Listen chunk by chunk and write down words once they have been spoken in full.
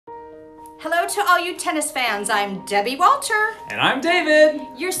Hello to all you tennis fans. I'm Debbie Walter. And I'm David.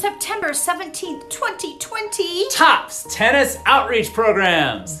 Your September 17th, 2020 Topps Tennis Outreach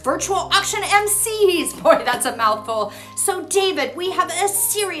Programs. Virtual auction MCs. Boy, that's a mouthful. So David, we have a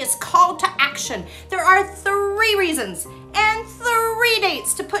serious call to action. There are 3 reasons and 3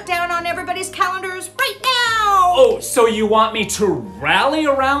 dates to put down on everybody's calendars right now. Oh, so you want me to rally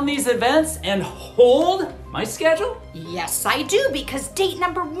around these events and hold my schedule? Yes, I do, because date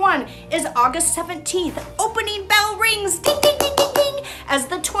number 1 is August 17th. Opening bell rings, ding, ding, ding, ding, ding, as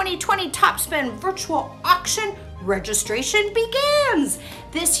the 2020 Topspin virtual auction registration begins.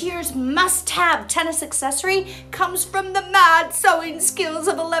 This year's must-have tennis accessory comes from the mad sewing skills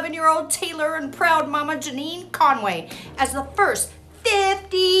of 11-year-old Taylor and proud mama Janine Conway, as the first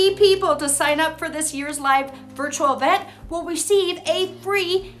 50 people to sign up for this year's live virtual event will receive a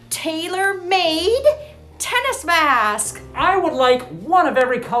free tailor-made tennis mask. I would like one of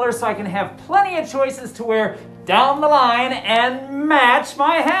every color so I can have plenty of choices to wear down the line and match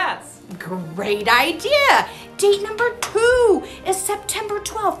my hats. Great idea. Date number 2 is September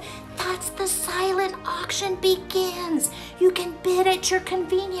 12th. That's the silent auction begins. You can bid at your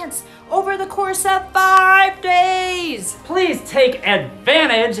convenience over the course of 5 days. Please take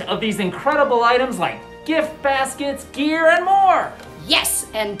advantage of these incredible items like gift baskets, gear, and more. Yes,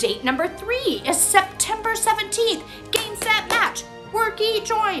 and date number 3 is September 17th. Game, set, match. Worky,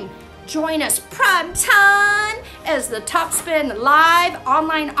 join. Join us prime time as the Topspin live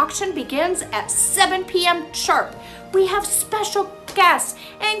online auction begins at 7 p.m. sharp. We have special guests,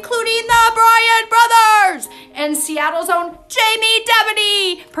 including the Bryan Brothers and Seattle's own Jamie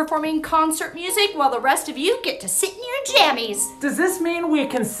Devaney, performing concert music while the rest of you get to sit in your jammies. Does this mean we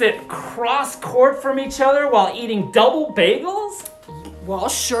can sit cross-court from each other while eating double bagels? Well,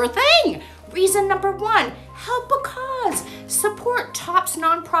 sure thing. Reason number 1, help a cause. Support Topps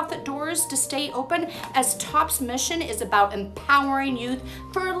nonprofit doors to stay open, as Topps mission is about empowering youth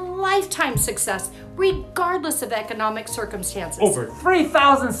for lifetime success, regardless of economic circumstances. Over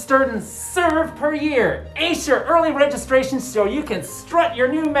 3,000 students served per year. Ace your early registration so you can strut your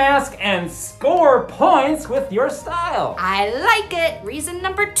new mask and score points with your style. I like it. Reason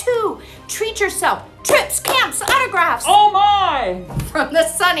number 2, treat yourself. Trips, camps, autographs. Oh my! From the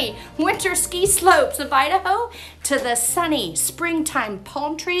sunny winter ski slopes of Idaho to the sunny springtime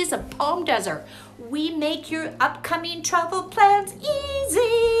palm trees of Palm Desert, we make your upcoming travel plans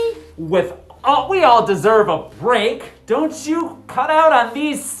easy. We all deserve a break. Don't you cut out on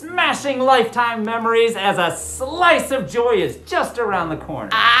these smashing lifetime memories, as a slice of joy is just around the corner.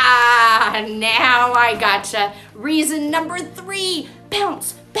 Ah, now I gotcha. Reason number 3,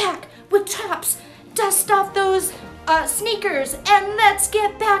 bounce back with Topps. Dust off those sneakers and let's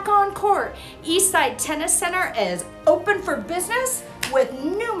get back on court. Eastside Tennis Center is open for business with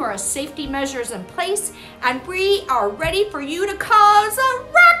numerous safety measures in place, and we are ready for you to cause a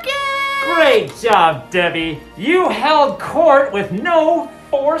ruckus. Great job, Debbie. You held court with no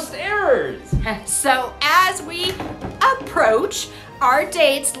forced errors. So as we approach our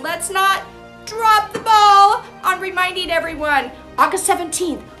dates, let's not drop the ball on reminding everyone, August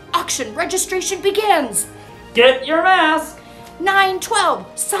 17th, auction registration begins. Get your mask.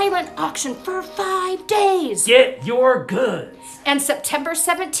 9/12, silent auction for 5 days. Get your goods. And September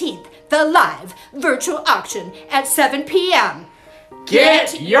 17th, the live virtual auction at 7 p.m.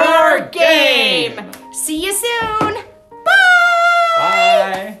 Get your game. See you soon. Bye.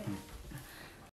 Bye.